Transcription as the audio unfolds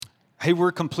Hey,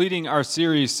 we're completing our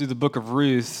series through the book of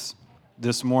Ruth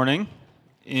this morning,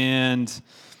 and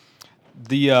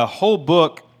the whole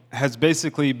book has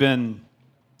basically been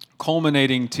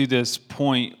culminating to this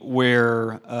point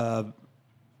where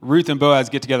Ruth and Boaz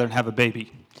get together and have a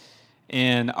baby.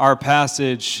 And our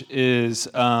passage is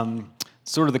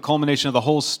sort of the culmination of the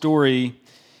whole story.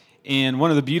 And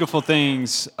one of the beautiful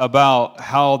things about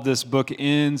how this book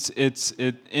ends,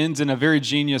 it ends in a very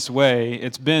genius way.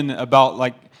 It's been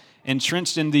about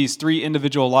entrenched in these three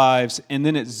individual lives, and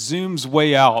then it zooms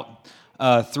way out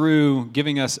through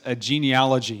giving us a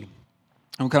genealogy.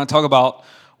 And we'll kind of talk about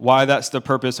why that's the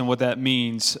purpose and what that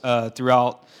means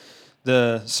throughout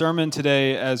the sermon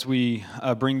today as we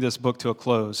bring this book to a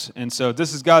close. And so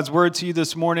this is God's word to you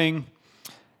this morning.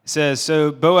 It says,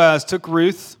 "So Boaz took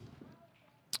Ruth,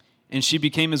 and she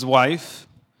became his wife,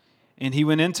 and he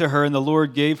went into her, and the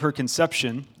Lord gave her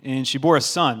conception, and she bore a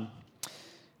son.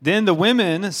 Then the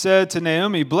women said to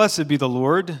Naomi, 'Blessed be the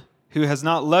Lord, who has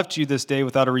not left you this day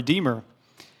without a redeemer,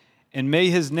 and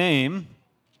may his name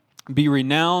be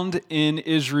renowned in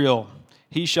Israel.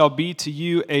 He shall be to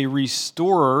you a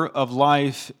restorer of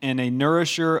life and a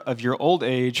nourisher of your old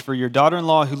age, for your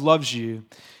daughter-in-law who loves you,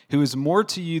 who is more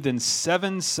to you than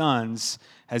 7 sons,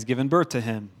 has given birth to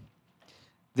him.'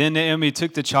 Then Naomi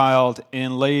took the child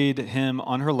and laid him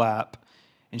on her lap,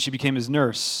 and she became his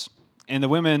nurse. And the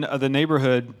women of the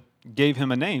neighborhood gave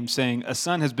him a name, saying, 'A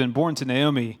son has been born to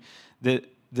Naomi.' They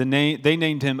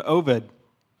named him Obed.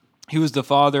 He was the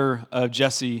father of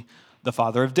Jesse, the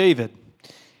father of David."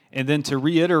 And then to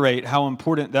reiterate how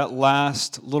important that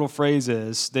last little phrase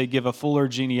is, they give a fuller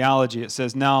genealogy. It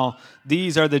says, "Now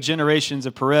these are the generations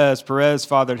of Perez. Perez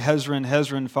fathered Hezron.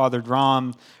 Hezron fathered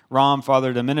Ram. Ram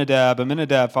fathered Amminadab.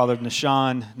 Amminadab fathered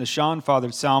Nahshon. Nahshon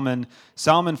fathered Salmon.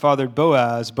 Salmon fathered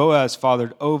Boaz. Boaz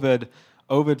fathered Obed.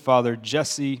 Obed fathered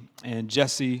Jesse. And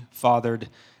Jesse fathered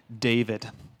David."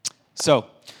 So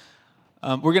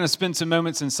we're going to spend some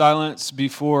moments in silence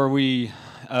before we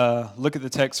look at the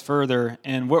text further.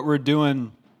 And what we're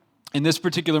doing in this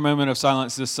particular moment of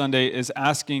silence this Sunday is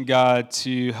asking God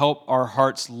to help our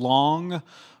hearts long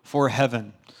for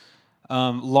heaven,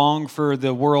 long for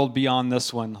the world beyond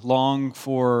this one, long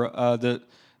for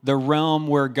the realm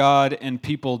where God and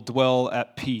people dwell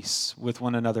at peace with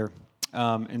one another.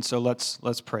 And so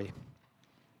let's pray.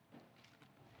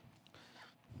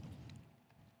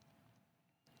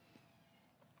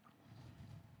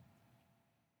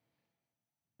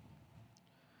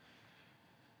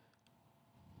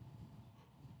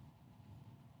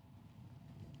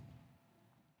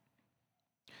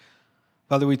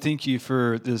 Father, we thank you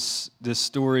for this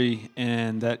story,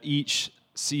 and that each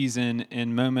season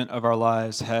and moment of our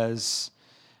lives has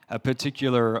a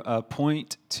particular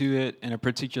point to it and a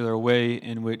particular way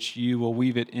in which you will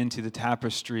weave it into the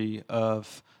tapestry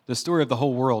of the story of the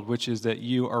whole world, which is that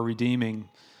you are redeeming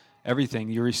everything.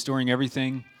 You're restoring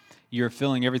everything. You're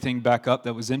filling everything back up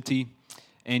that was empty,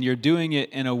 and you're doing it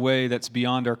in a way that's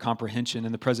beyond our comprehension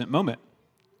in the present moment.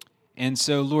 And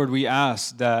so, Lord, we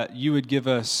ask that you would give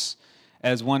us,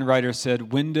 as one writer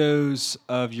said, windows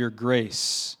of your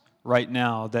grace right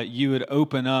now, that you would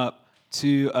open up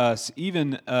to us,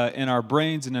 even in our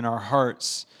brains and in our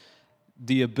hearts,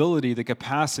 the ability, the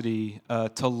capacity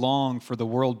to long for the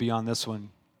world beyond this one.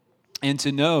 And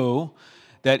to know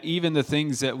that even the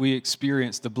things that we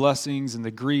experience, the blessings and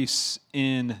the griefs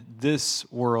in this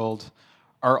world,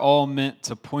 are all meant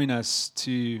to point us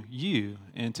to you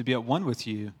and to be at one with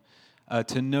you,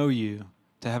 to know you,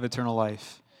 to have eternal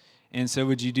life. And so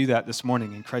would you do that this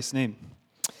morning in Christ's name?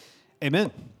 Amen.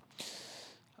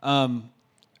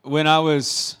 When I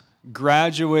was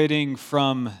graduating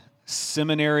from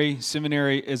seminary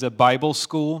is a Bible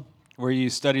school where you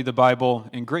study the Bible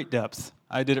in great depth.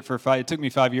 I did it it took me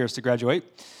 5 years to graduate.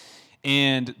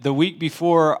 And the week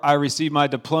before I received my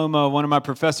diploma, one of my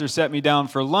professors sat me down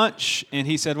for lunch, and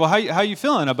he said, "Well, how you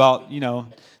feeling about,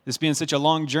 this being such a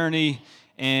long journey,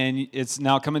 and it's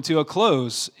now coming to a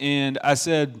close?" And I was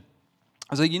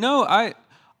like,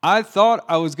 I thought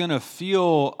I was going to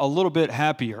feel a little bit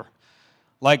happier,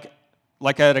 like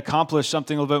I had accomplished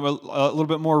something a little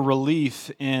bit more relief.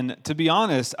 And to be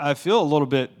honest, I feel a little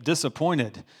bit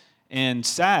disappointed and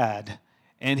sad.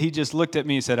 And he just looked at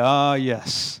me and said, "Ah,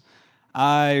 yes,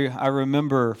 I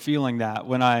remember feeling that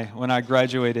when I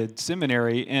graduated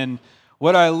seminary." And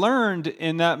what I learned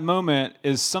in that moment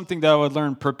is something that I would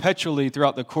learn perpetually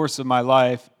throughout the course of my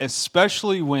life,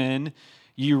 especially when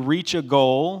you reach a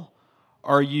goal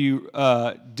or you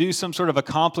do some sort of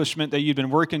accomplishment that you've been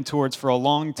working towards for a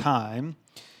long time,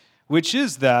 which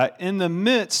is that in the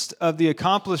midst of the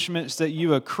accomplishments that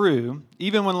you accrue,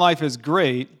 even when life is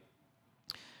great,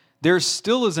 there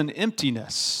still is an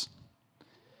emptiness.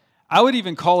 I would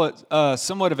even call it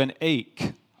somewhat of an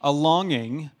ache, a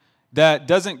longing that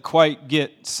doesn't quite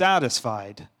get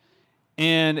satisfied.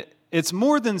 And it's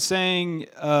more than saying,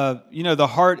 the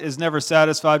heart is never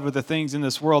satisfied with the things in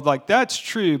this world. Like, that's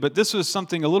true, but this was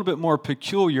something a little bit more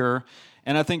peculiar,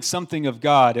 and I think something of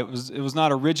God. It was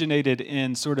not originated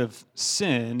in sort of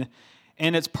sin,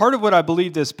 and it's part of what I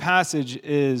believe this passage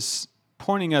is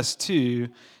pointing us to.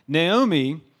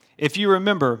 Naomi, if you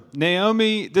remember,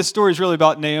 Naomi, this story is really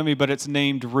about Naomi, but it's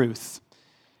named Ruth.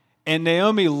 And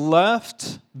Naomi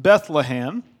left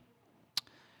Bethlehem,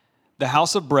 the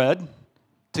house of bread,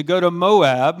 to go to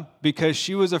Moab because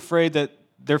she was afraid that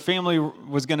their family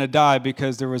was going to die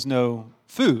because there was no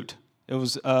food. There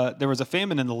was a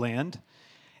famine in the land.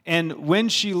 And when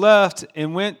she left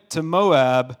and went to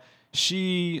Moab,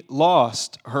 she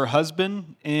lost her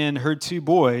husband and her 2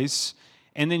 boys.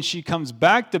 And then she comes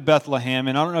back to Bethlehem.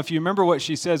 And I don't know if you remember what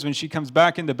she says when she comes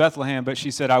back into Bethlehem, but she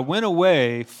said, I went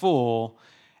away full,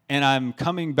 and I'm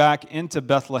coming back into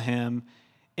Bethlehem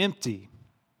empty.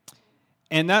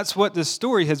 And that's what this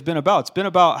story has been about. It's been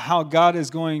about how God is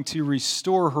going to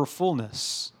restore her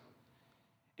fullness.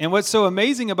 And what's so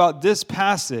amazing about this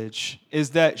passage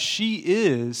is that she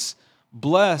is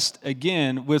blessed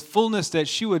again with fullness that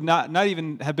she would not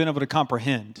even have been able to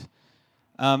comprehend.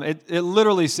 It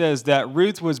literally says that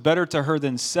Ruth was better to her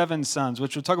than 7 sons,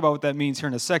 which we'll talk about what that means here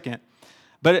in a second.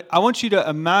 But I want you to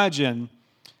imagine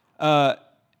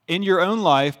in your own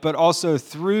life, but also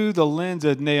through the lens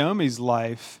of Naomi's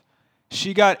life,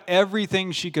 she got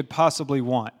everything she could possibly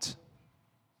want.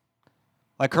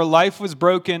 Like, her life was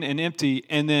broken and empty,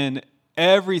 and then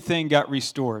everything got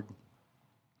restored.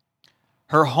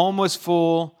 Her home was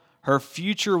full, her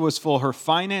future was full, her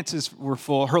finances were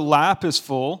full, her lap is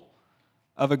full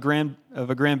of a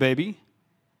grandbaby.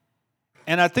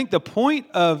 And I think the point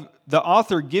of the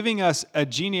author giving us a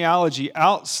genealogy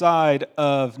outside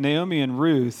of Naomi and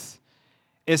Ruth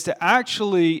is to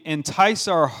actually entice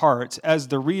our hearts as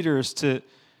the readers to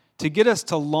get us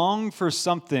to long for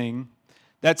something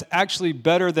that's actually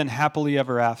better than happily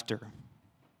ever after.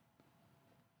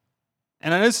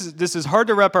 And I know this is hard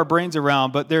to wrap our brains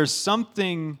around, but there's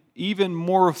something even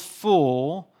more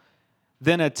full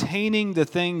than attaining the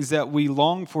things that we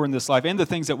long for in this life and the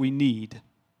things that we need.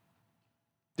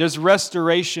 There's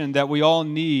restoration that we all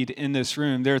need in this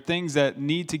room. There are things that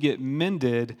need to get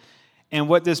mended. And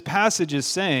what this passage is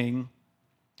saying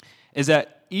is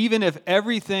that even if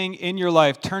everything in your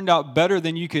life turned out better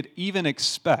than you could even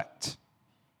expect,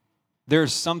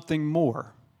 there's something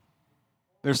more.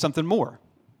 There's something more.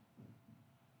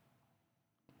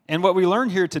 And what we learn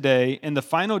here today in the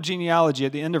final genealogy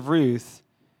at the end of Ruth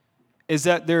is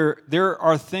that there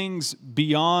are things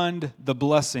beyond the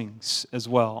blessings as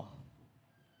well.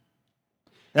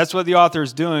 That's what the author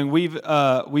is doing. We've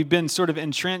been sort of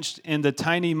entrenched in the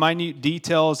tiny, minute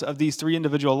details of these 3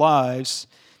 individual lives.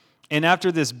 And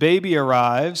after this baby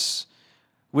arrives,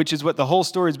 which is what the whole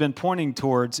story has been pointing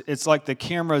towards, it's like the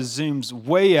camera zooms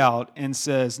way out and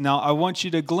says, now I want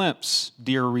you to glimpse,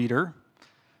 dear reader,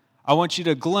 I want you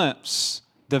to glimpse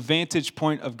the vantage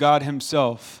point of God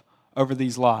himself over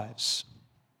these lives.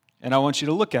 And I want you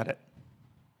to look at it.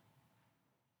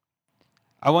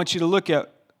 I want you to look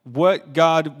at what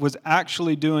God was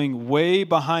actually doing way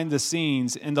behind the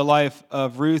scenes in the life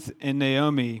of Ruth and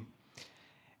Naomi.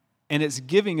 And it's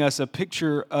giving us a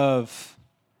picture of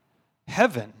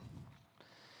heaven.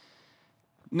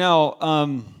 Now,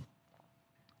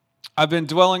 I've been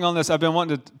dwelling on this. I've been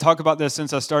wanting to talk about this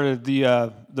since I started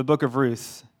the book of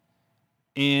Ruth.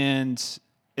 And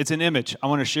it's an image I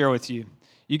want to share with you.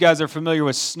 You guys are familiar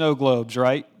with snow globes,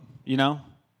 right? You know,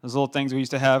 those little things we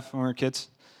used to have when we were kids.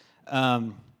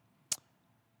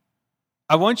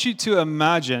 I want you to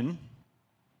imagine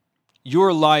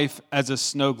your life as a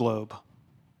snow globe.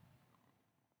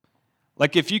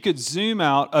 Like, if you could zoom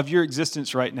out of your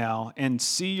existence right now and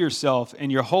see yourself,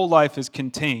 and your whole life is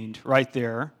contained right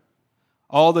there,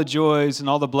 all the joys and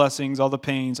all the blessings, all the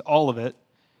pains, all of it,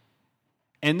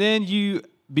 and then you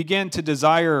begin to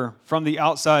desire from the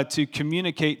outside to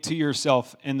communicate to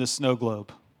yourself in the snow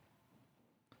globe,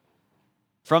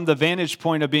 from the vantage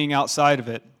point of being outside of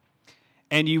it.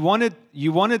 And you wanted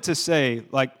to say,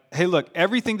 like, hey, look,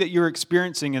 everything that you're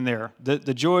experiencing in there,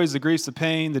 the joys, the griefs, the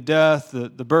pain, the death, the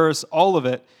births, all of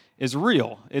it is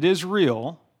real. It is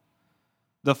real.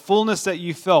 The fullness that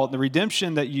you felt, the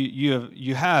redemption that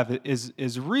you have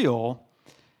is real.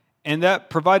 And that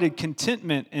provided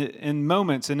contentment in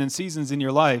moments and in seasons in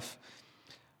your life.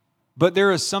 But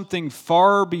there is something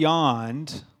far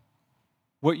beyond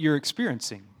what you're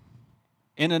experiencing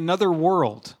in another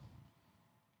world.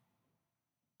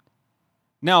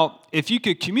 Now, if you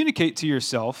could communicate to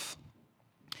yourself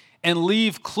and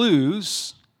leave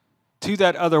clues to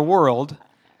that other world,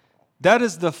 that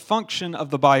is the function of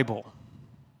the Bible.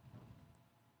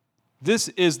 This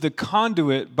is the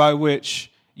conduit by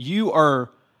which you are,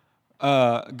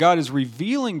 God is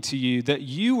revealing to you that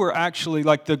you were actually,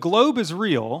 like the globe is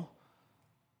real,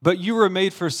 but you were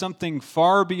made for something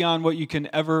far beyond what you can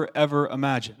ever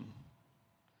imagine.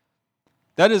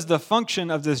 That is the function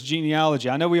of this genealogy.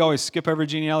 I know we always skip over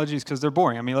genealogies because they're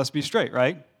boring. I mean, let's be straight,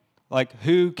 right? Like,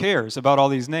 who cares about all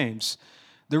these names?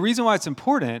 The reason why it's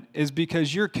important is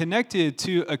because you're connected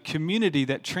to a community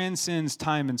that transcends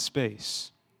time and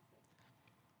space,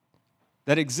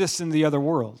 that exists in the other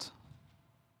world.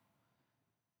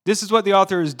 This is what the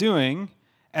author is doing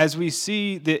as we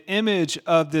see the image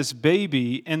of this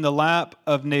baby in the lap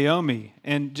of Naomi.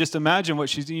 And just imagine what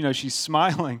she's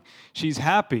smiling, she's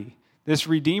happy. This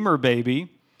Redeemer baby,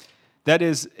 that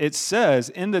is, it says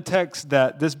in the text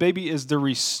that this baby is the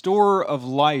restorer of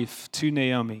life to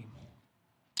Naomi,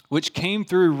 which came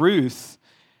through Ruth,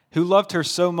 who loved her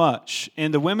so much.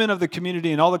 And the women of the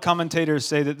community and all the commentators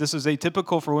say that this is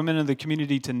atypical for women in the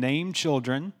community to name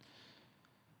children.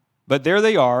 But there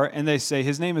they are, and they say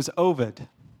his name is Ovid.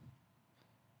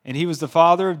 And he was the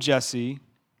father of Jesse,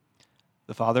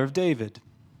 the father of David.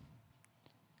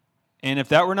 And if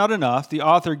that were not enough, the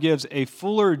author gives a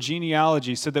fuller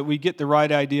genealogy so that we get the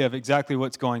right idea of exactly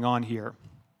what's going on here,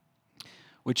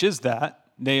 which is that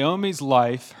Naomi's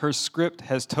life, her script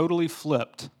has totally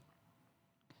flipped.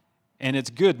 And it's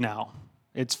good now.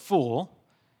 It's full.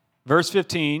 Verse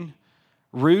 15,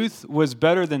 Ruth was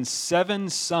better than 7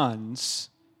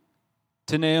 sons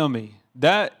to Naomi.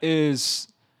 That is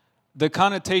the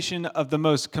connotation of the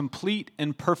most complete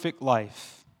and perfect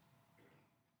life.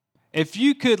 If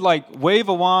you could wave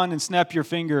a wand and snap your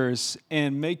fingers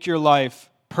and make your life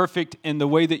perfect in the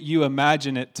way that you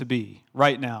imagine it to be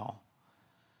right now,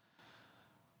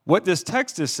 what this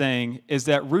text is saying is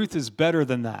that Ruth is better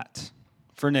than that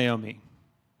for Naomi.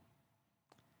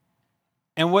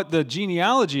 And what the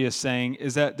genealogy is saying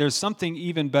is that there's something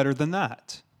even better than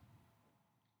that.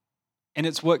 And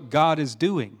it's what God is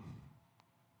doing.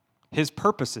 His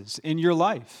purposes in your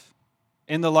life,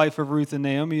 in the life of Ruth and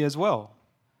Naomi as well.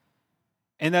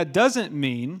 And that doesn't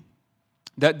mean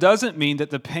that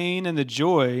the pain and the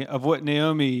joy of what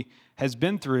Naomi has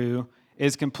been through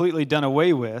is completely done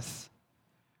away with.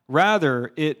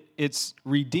 Rather, it's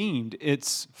redeemed.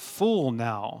 It's full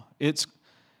now. It's,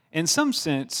 in some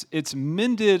sense, it's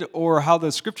mended, or how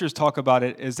the scriptures talk about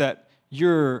it is that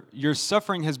your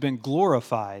suffering has been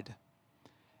glorified.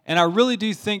 And I really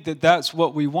do think that that's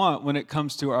what we want when it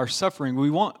comes to our suffering.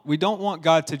 We don't want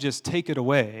God to just take it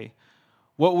away.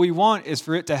 What we want is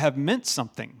for it to have meant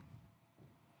something.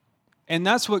 And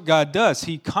that's what God does.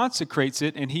 He consecrates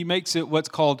it and he makes it what's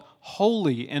called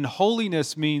holy. And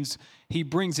holiness means he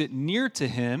brings it near to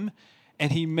him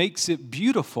and he makes it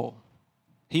beautiful.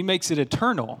 He makes it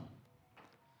eternal.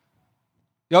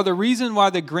 The reason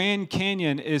why the Grand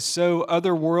Canyon is so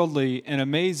otherworldly and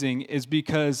amazing is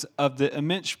because of the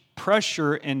immense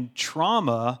pressure and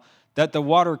trauma that the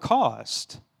water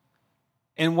caused.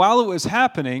 And while it was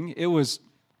happening, it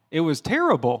was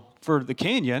terrible for the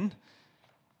canyon,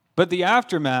 but the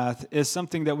aftermath is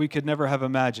something that we could never have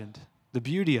imagined, the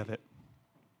beauty of it.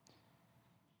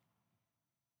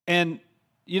 And,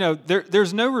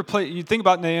 there's no replace. You think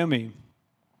about Naomi.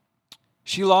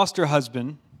 She lost her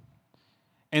husband.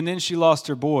 And then she lost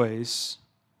her boys.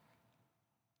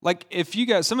 If you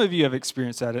guys, some of you have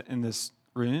experienced that in this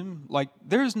room,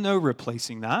 there's no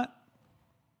replacing that.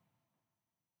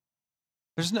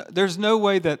 There's no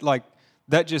way that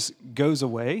that just goes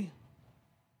away.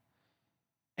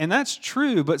 And that's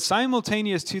true, but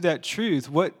simultaneous to that truth,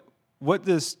 what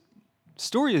this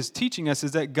story is teaching us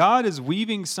is that God is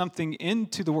weaving something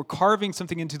into the world, carving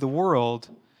something into the world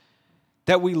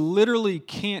that we literally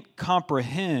can't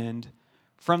comprehend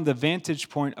from the vantage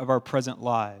point of our present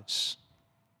lives.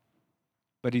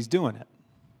 But he's doing it.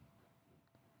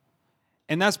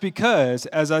 And that's because,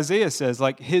 as Isaiah says,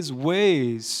 his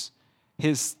ways,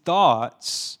 his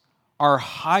thoughts are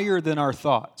higher than our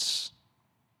thoughts.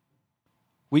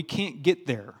 We can't get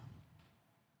there.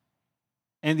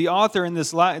 And the author in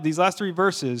these last 3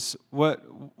 verses, what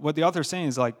the author is saying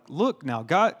is look now,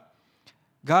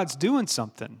 God's doing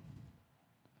something.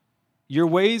 Your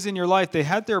ways in your life, they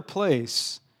had their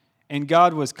place, and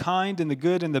God was kind in the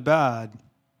good and the bad,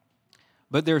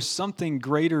 but there's something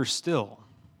greater still.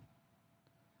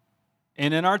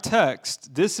 And in our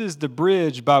text, this is the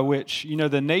bridge by which,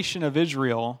 the nation of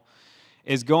Israel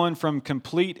is going from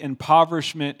complete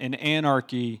impoverishment and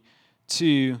anarchy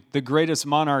to the greatest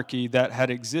monarchy that had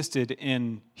existed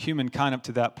in humankind up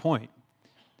to that point.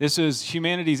 This was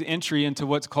humanity's entry into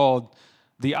what's called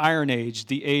the Iron Age,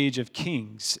 the Age of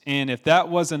Kings. And if that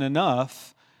wasn't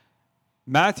enough,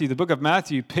 Matthew, the book of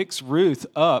Matthew, picks Ruth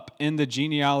up in the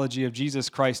genealogy of Jesus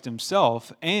Christ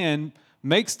himself and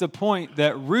makes the point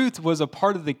that Ruth was a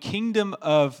part of the kingdom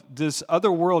of this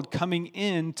other world coming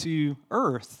into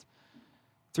earth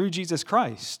through Jesus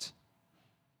Christ,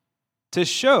 to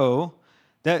show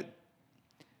that,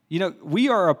 we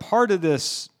are a part of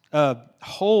this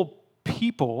whole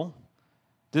people,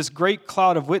 this great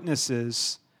cloud of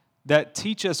witnesses that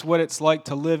teach us what it's like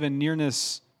to live in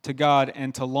nearness to God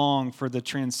and to long for the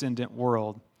transcendent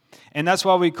world. And that's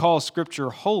why we call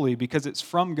Scripture holy, because it's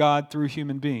from God through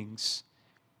human beings,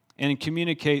 and it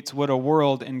communicates what a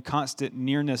world in constant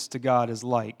nearness to God is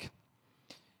like.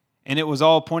 And it was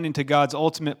all pointing to God's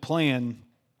ultimate plan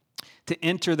to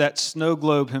enter that snow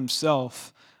globe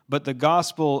himself. But the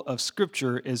gospel of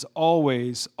Scripture is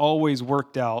always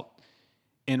worked out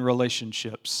in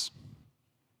relationships.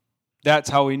 That's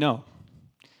how we know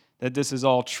that this is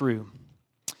all true.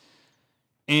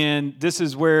 And this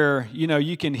is where,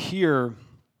 you can hear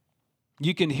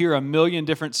a million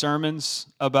different sermons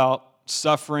about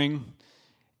suffering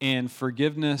and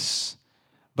forgiveness,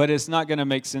 but it's not going to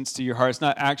make sense to your heart. It's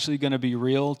not actually going to be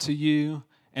real to you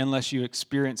unless you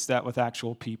experience that with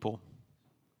actual people.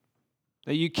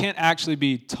 That you can't actually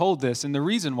be told this, and the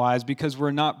reason why is because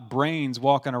we're not brains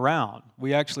walking around.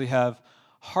 We actually have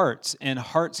hearts, and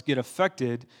hearts get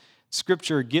affected.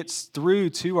 Scripture gets through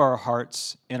to our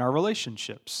hearts in our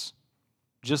relationships,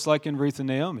 just like in Ruth and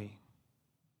Naomi.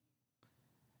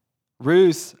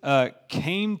 Ruth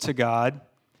came to God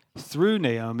through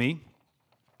Naomi,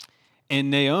 and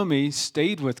Naomi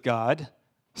stayed with God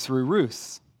through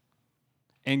Ruth.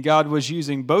 And God was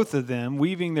using both of them,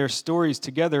 weaving their stories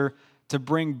together to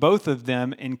bring both of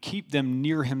them and keep them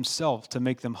near himself, to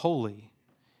make them holy.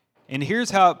 And here's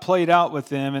how it played out with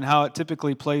them and how it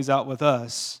typically plays out with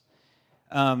us.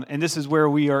 And this is where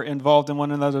we are involved in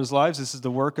one another's lives. This is the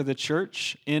work of the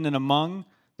church in and among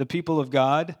the people of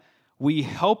God. We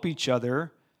help each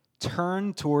other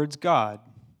turn towards God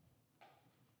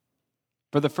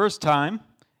for the first time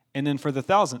and then for the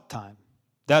 1,000th time.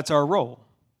 That's our role.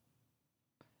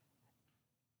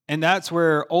 And that's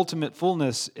where ultimate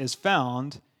fullness is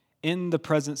found, in the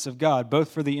presence of God, both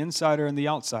for the insider and the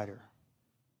outsider.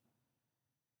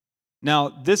 Now,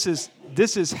 this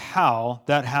is how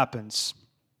that happens.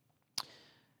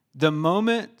 The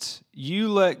moment you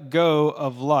let go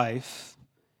of life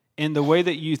in the way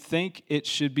that you think it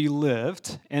should be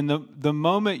lived, and the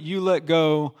moment you let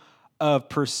go of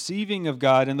perceiving of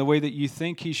God in the way that you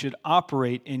think he should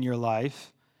operate in your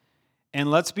life, and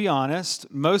let's be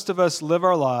honest, most of us live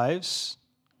our lives.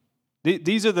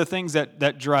 These are the things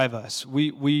that drive us.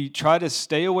 We try to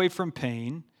stay away from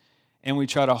pain, and we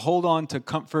try to hold on to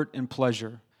comfort and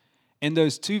pleasure. And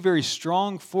those two very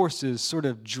strong forces sort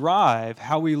of drive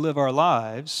how we live our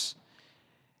lives.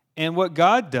 And what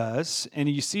God does, and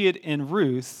you see it in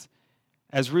Ruth,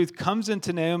 as Ruth comes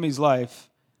into Naomi's life,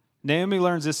 Naomi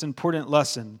learns this important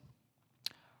lesson.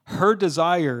 Her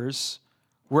desires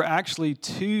were actually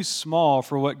too small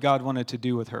for what God wanted to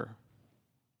do with her.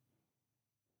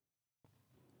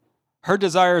 Her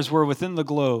desires were within the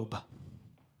globe.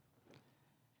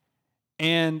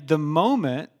 And the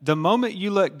moment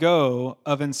you let go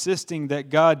of insisting that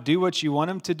God do what you want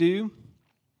him to do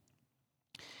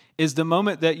is the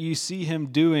moment that you see him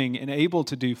doing and able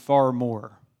to do far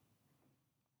more.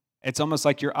 It's almost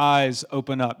like your eyes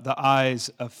open up, the eyes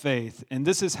of faith. And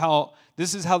this is how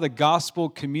the gospel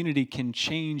community can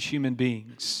change human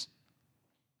beings.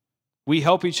 We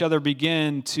help each other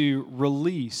begin to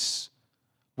release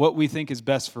what we think is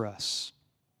best for us.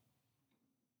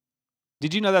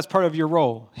 Did you know that's part of your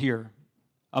role here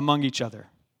among each other?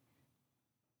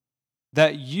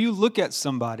 That you look at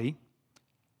somebody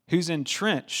who's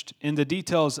entrenched in the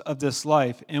details of this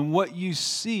life, and what you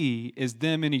see is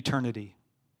them in eternity.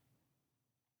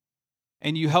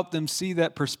 And you help them see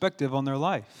that perspective on their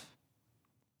life.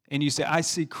 And you say, I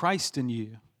see Christ in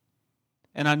you.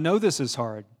 And I know this is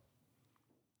hard.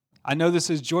 I know this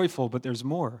is joyful, but there's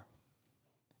more.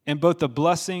 And both the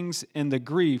blessings and the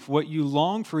grief, what you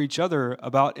long for each other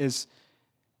about is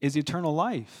eternal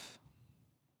life.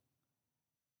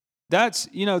 There's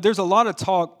a lot of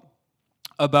talk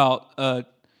about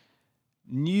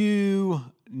new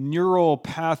neural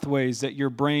pathways that your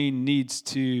brain needs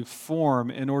to form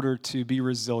in order to be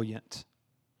resilient.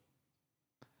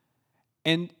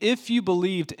 And if you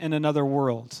believed in another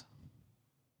world,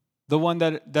 the one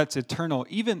that's eternal,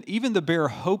 even the bare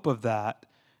hope of that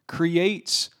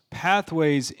creates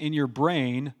pathways in your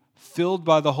brain filled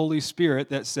by the Holy Spirit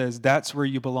that says that's where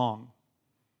you belong.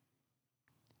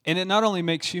 And it not only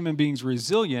makes human beings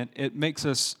resilient, it makes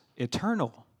us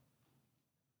eternal.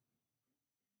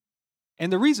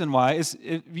 And the reason why is,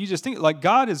 if you just think, like,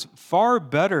 God is far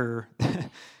better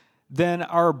than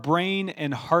our brain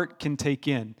and heart can take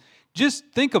in. Just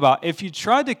think about, if you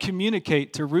tried to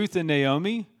communicate to Ruth and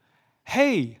Naomi,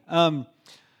 hey,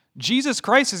 Jesus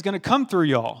Christ is going to come through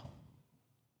y'all.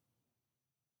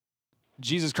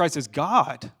 Jesus Christ is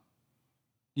God.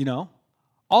 You know,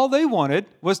 all they wanted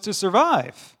was to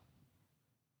survive.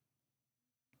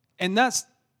 And that's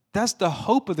the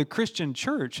hope of the Christian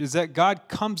church, is that God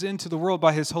comes into the world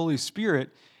by his Holy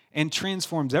Spirit and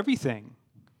transforms everything.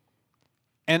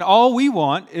 And all we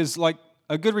want is like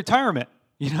a good retirement,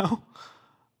 you know,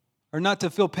 or not to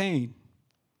feel pain,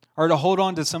 or to hold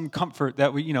on to some comfort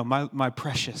that we, you know, my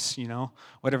precious, you know,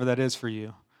 whatever that is for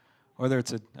you, whether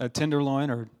it's a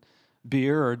tenderloin or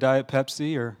beer or Diet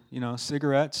Pepsi or, you know,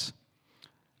 cigarettes.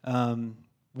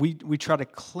 We try to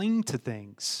cling to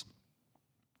things.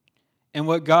 And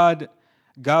what God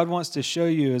wants to show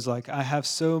you is like, I have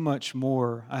so much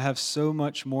more. I have so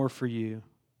much more for you.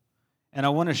 And I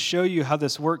want to show you how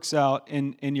this works out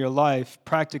in your life,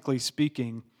 practically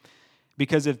speaking.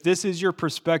 Because if this is your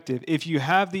perspective, if you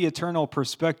have the eternal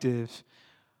perspective,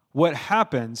 what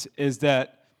happens is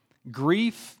that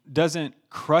grief doesn't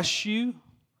crush you,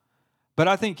 but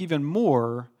I think even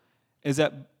more is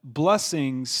that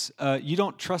blessings, you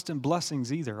don't trust in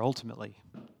blessings either, ultimately.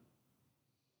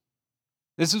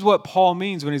 This is what Paul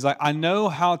means when he's like, I know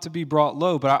how to be brought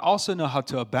low, but I also know how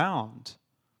to abound.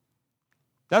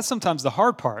 That's sometimes the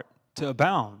hard part, to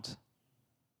abound.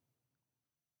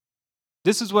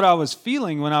 This is what I was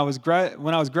feeling when I was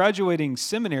graduating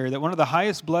seminary, that one of the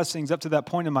highest blessings up to that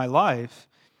point in my life,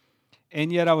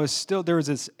 and yet there was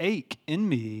this ache in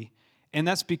me, and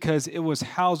that's because it was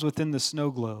housed within the snow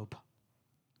globe.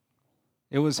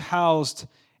 It was housed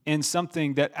in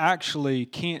something that actually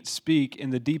can't speak in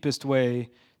the deepest way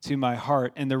to my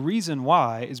heart. And the reason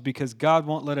why is because God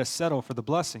won't let us settle for the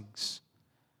blessings.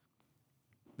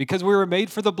 Because we were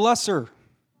made for the blesser.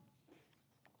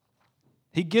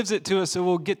 He gives it to us so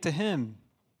we'll get to him.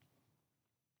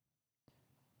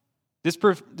 This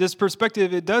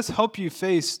perspective, it does help you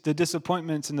face the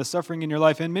disappointments and the suffering in your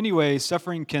life. In many ways,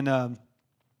 suffering can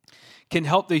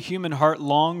help the human heart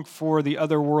long for the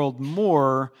other world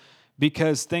more,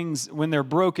 because things, when they're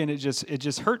broken, it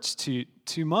just hurts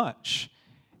too much.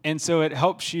 And so it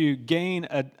helps you gain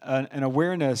an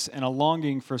awareness and a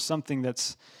longing for something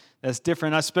that's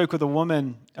different. I spoke with a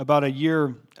woman about a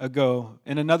year ago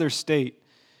in another state.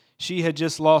 She had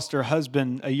just lost her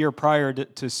husband a year prior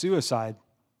to suicide.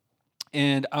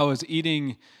 And I was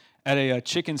eating at a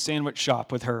chicken sandwich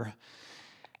shop with her.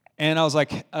 And I was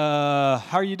like, how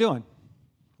are you doing?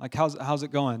 Like, how's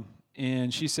it going?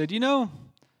 And she said, you know,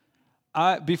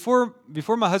 before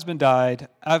my husband died,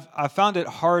 I found it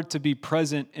hard to be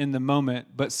present in the moment.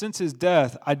 But since his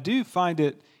death, I do find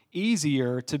it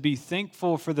easier to be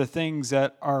thankful for the things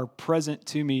that are present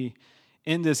to me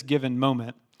in this given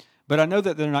moment. But I know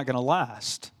that they're not going to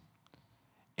last.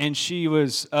 And she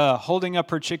was holding up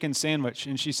her chicken sandwich,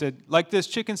 and she said, like this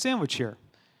chicken sandwich here.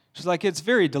 She's like, it's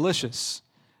very delicious.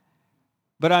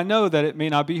 But I know that it may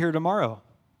not be here tomorrow.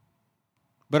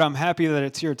 But I'm happy that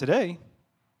it's here today.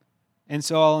 And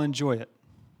so I'll enjoy it.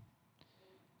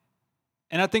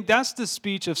 And I think that's the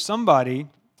speech of somebody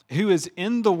who is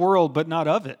in the world but not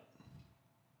of it.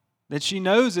 That she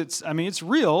knows it's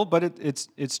real, but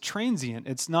it's transient.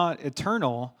 It's not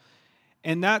eternal.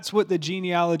 And that's what the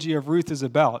genealogy of Ruth is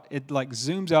about. It like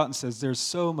zooms out and says, there's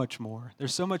so much more.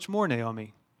 There's so much more,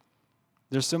 Naomi.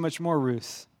 There's so much more,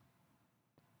 Ruth.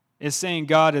 It's saying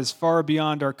God is far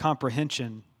beyond our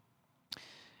comprehension,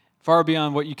 far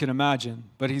beyond what you can imagine,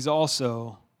 but he's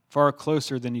also far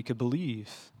closer than you could believe.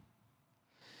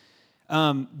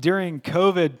 During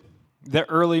COVID, the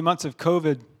early months of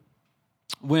COVID,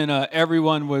 when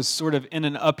everyone was sort of in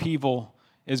an upheaval,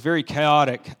 is very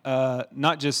chaotic,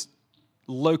 not just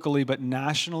locally, but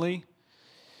nationally.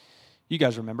 You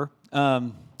guys remember.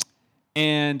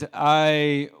 And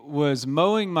I was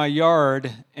mowing my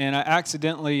yard, and I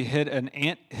accidentally hit an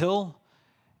ant hill,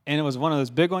 and it was one of those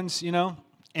big ones, you know.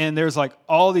 And there's like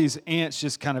all these ants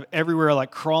just kind of everywhere,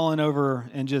 like crawling over,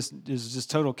 and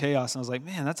just total chaos. And I was like,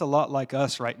 man, that's a lot like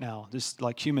us right now, just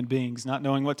like human beings, not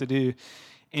knowing what to do.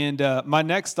 And my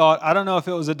next thought, I don't know if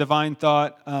it was a divine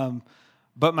thought,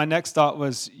 but my next thought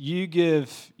was, you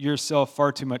give yourself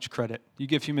far too much credit. You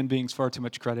give human beings far too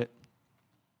much credit.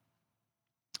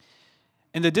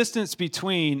 And the distance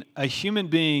between a human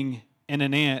being and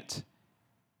an ant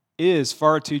is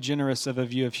far too generous of a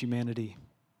view of humanity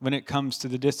when it comes to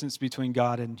the distance between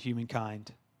God and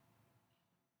humankind.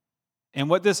 And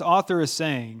what this author is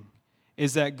saying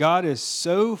is that God is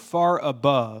so far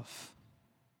above,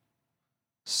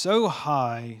 so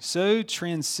high, so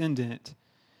transcendent,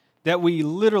 that we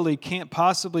literally can't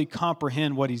possibly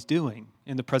comprehend what he's doing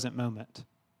in the present moment.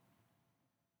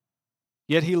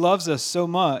 Yet he loves us so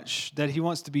much that he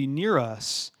wants to be near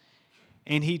us,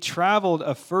 and he traveled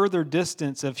a further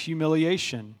distance of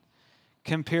humiliation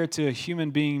compared to a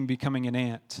human being becoming an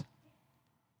ant.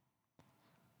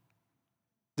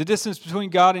 The distance between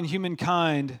God and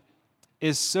humankind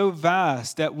is so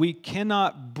vast that we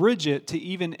cannot bridge it to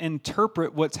even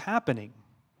interpret what's happening.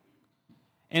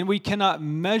 And we cannot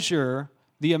measure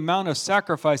the amount of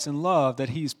sacrifice and love that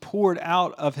he's poured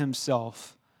out of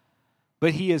himself.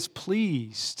 But he is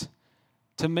pleased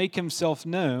to make himself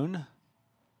known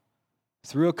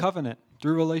through a covenant,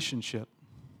 through relationship.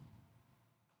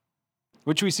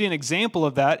 Which we see an example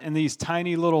of that in these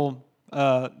tiny little,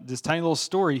 this tiny little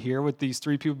story here with these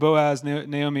three people, Boaz,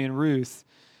 Naomi, and Ruth.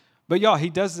 But y'all, he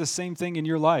does the same thing in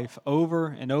your life over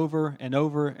and over and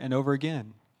over and over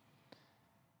again.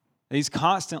 He's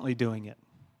constantly doing it.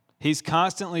 He's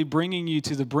constantly bringing you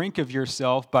to the brink of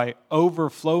yourself by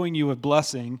overflowing you with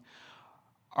blessing,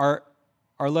 are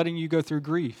letting you go through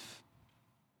grief.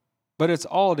 But it's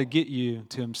all to get you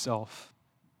to himself.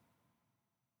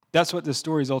 That's what this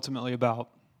story is ultimately about.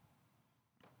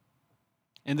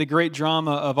 And the great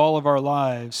drama of all of our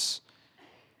lives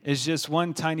is just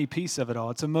one tiny piece of it all.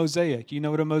 It's a mosaic. You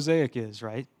know what a mosaic is,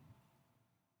 right?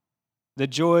 The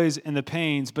joys and the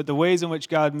pains, but the ways in which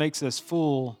God makes us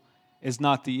full is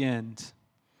not the end.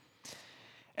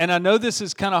 And I know this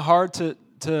is kind of hard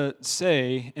to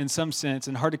say in some sense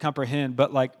and hard to comprehend,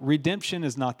 but like redemption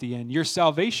is not the end. Your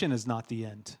salvation is not the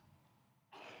end.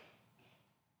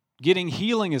 Getting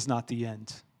healing is not the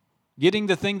end. Getting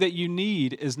the thing that you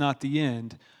need is not the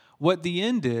end. What the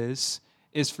end is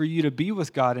for you to be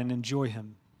with God and enjoy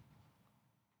him.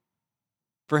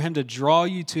 For him to draw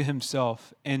you to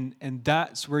himself, and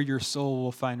that's where your soul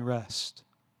will find rest.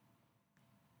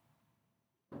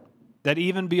 That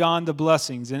even beyond the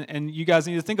blessings, and you guys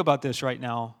need to think about this right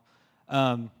now.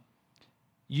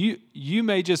 You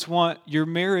may just want your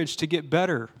marriage to get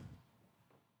better.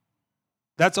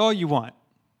 That's all you want.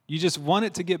 You just want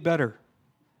it to get better.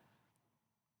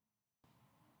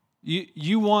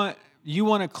 You want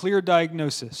a clear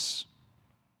diagnosis.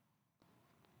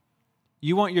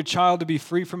 You want your child to be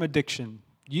free from addiction.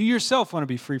 You yourself want to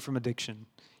be free from addiction.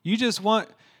 You just want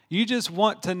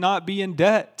to not be in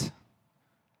debt.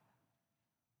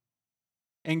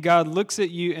 And God looks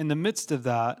at you in the midst of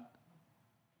that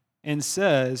and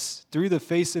says, through the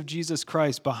face of Jesus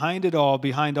Christ, behind it all,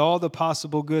 behind all the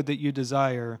possible good that you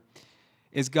desire,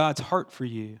 is God's heart for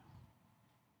you.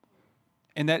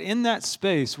 And that in that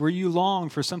space where you long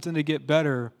for something to get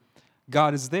better,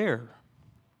 God is there.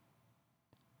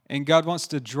 And God wants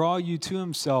to draw you to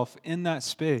himself in that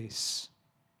space.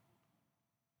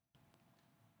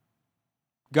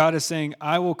 God is saying,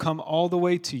 I will come all the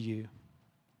way to you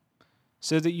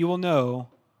so that you will know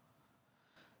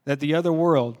that the other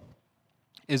world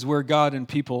is where God and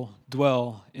people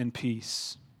dwell in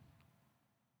peace.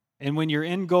 And when your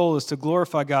end goal is to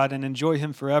glorify God and enjoy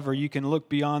him forever, you can look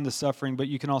beyond the suffering, but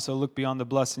you can also look beyond the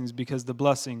blessings, because the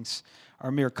blessings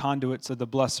are mere conduits of the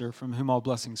blesser from whom all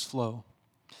blessings flow.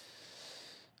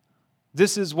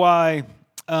 This is why,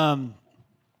 we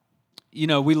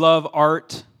love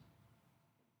art.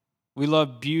 We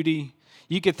love beauty.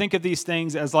 You could think of these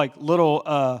things as like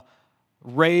little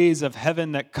rays of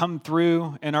heaven that come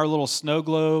through in our little snow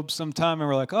globe sometime, and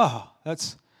we're like, oh,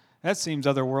 that seems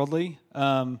otherworldly.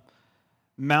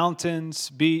 Mountains,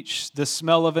 beach, the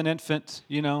smell of an infant,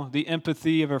 the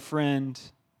empathy of a friend.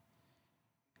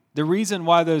 The reason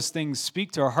why those things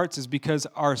speak to our hearts is because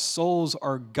our souls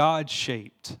are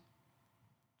God-shaped.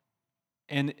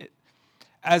 And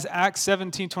as Acts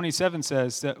 17:27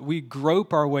 says, that we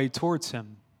grope our way towards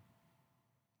him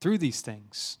through these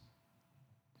things.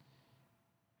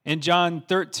 In John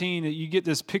 13, you get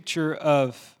this picture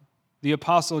of the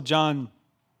Apostle John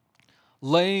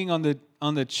laying on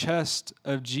the chest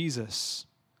of Jesus.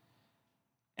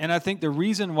 And I think the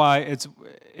reason why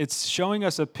it's showing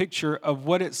us a picture of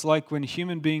what it's like when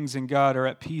human beings and God are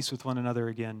at peace with one another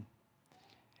again.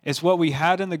 It's what we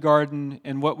had in the garden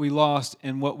and what we lost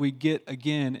and what we get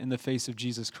again in the face of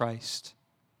Jesus Christ.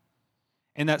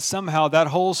 And that somehow that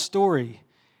whole story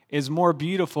is more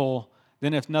beautiful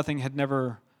than if nothing had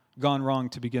never gone wrong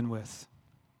to begin with.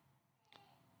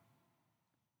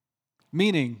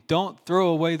 Meaning, don't throw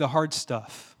away the hard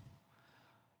stuff.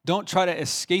 Don't try to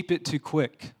escape it too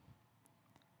quick.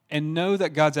 and know that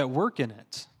God's at work in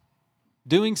it,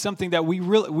 doing something that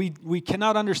we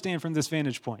cannot understand from this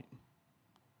vantage point.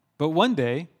 But one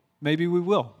day, maybe we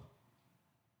will.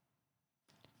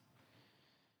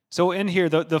 So in here,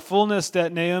 the fullness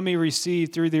that Naomi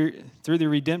received through the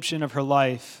redemption of her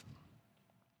life,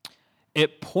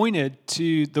 it pointed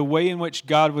to the way in which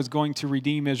God was going to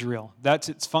redeem Israel. That's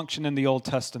its function in the Old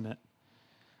Testament.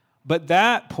 But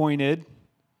that pointed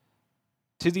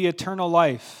to the eternal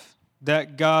life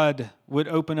that God would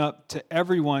open up to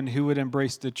everyone who would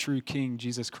embrace the true King,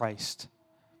 Jesus Christ.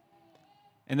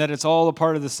 And that it's all a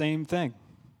part of the same thing.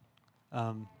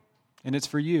 And it's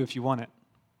for you if you want it.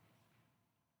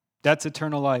 That's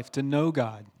eternal life, to know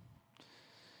God.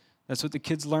 That's what the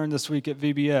kids learned this week at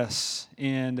VBS.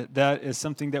 And that is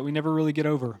something that we never really get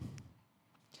over,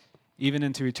 even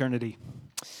into eternity.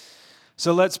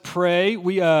 So let's pray.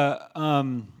 We're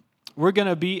going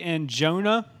to be in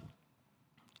Jonah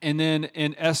and then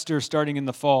in Esther starting in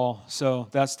the fall. So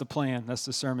that's the plan. That's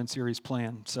the sermon series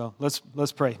plan. So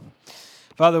let's pray.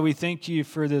 Father, we thank you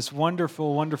for this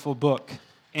wonderful, wonderful book.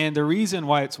 And the reason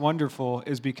why it's wonderful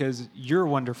is because you're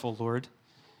wonderful, Lord,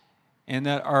 and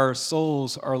that our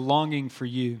souls are longing for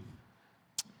you.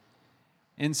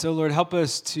 And so, Lord, help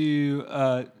us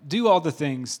to do all the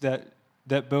things that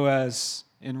Boaz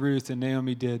and Ruth and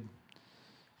Naomi did.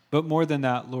 But more than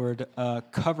that, Lord,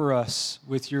 cover us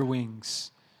with your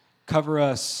wings. Cover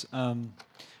us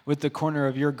with the corner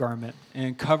of your garment,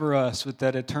 and cover us with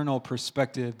that eternal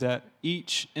perspective that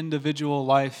each individual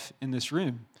life in this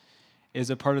room is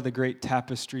a part of the great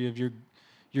tapestry of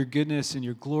your goodness and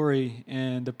your glory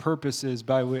and the purposes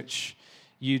by which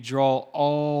you draw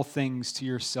all things to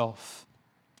yourself,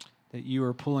 that you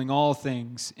are pulling all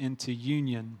things into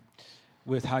union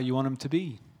with how you want them to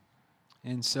be.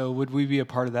 And so would we be a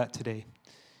part of that today?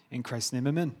 In Christ's name,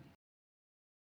 amen.